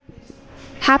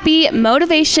Happy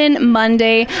Motivation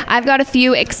Monday. I've got a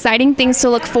few exciting things to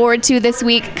look forward to this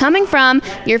week coming from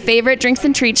your favorite drinks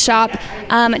and treats shop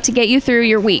to get you through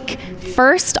your week.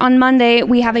 First, on Monday,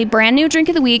 we have a brand new drink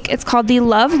of the week. It's called the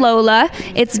Love Lola.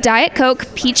 It's Diet Coke,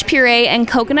 peach puree, and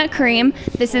coconut cream.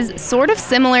 This is sort of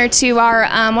similar to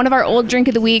our one of our old drink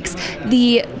of the weeks,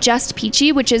 the Just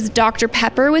Peachy, which is Dr.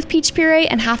 Pepper with peach puree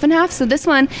and half. So this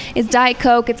one is Diet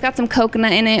Coke. It's got some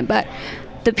coconut in it, but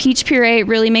the peach puree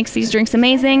really makes these drinks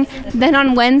amazing. Then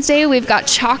on Wednesday, we've got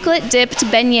chocolate dipped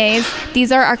beignets.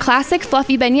 These are our classic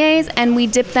fluffy beignets, and we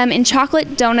dip them in chocolate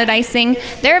donut icing.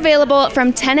 They're available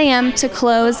from 10 a.m. to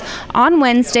close on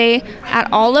Wednesday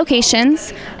at all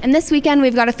locations. And this weekend,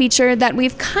 we've got a feature that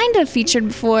we've kind of featured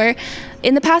before.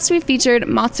 In the past, we've featured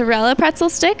mozzarella pretzel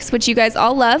sticks, which you guys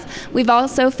all love. We've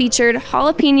also featured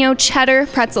jalapeno cheddar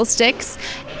pretzel sticks.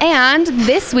 And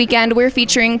this weekend, we're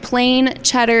featuring plain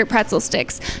cheddar pretzel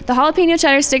sticks. The jalapeno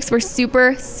cheddar sticks were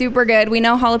super, super good. We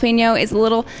know jalapeno is a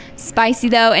little spicy,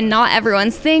 though, and not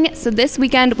everyone's thing. So this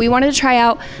weekend, we wanted to try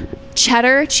out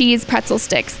cheddar cheese pretzel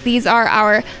sticks. These are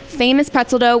our famous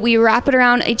pretzel dough. We wrap it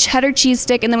around a cheddar cheese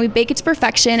stick, and then we bake it to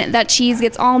perfection. That cheese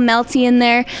gets all melty in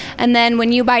there. And then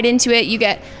when you bite into it, you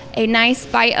get a nice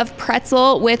bite of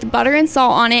pretzel with butter and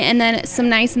salt on it, and then some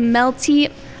nice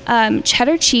melty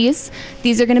cheddar cheese.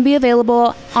 These are going to be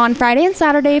available on Friday and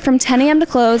Saturday from 10 a.m. to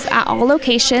close at all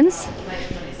locations.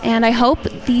 And I hope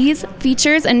these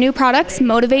features and new products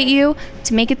motivate you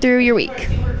to make it through your week.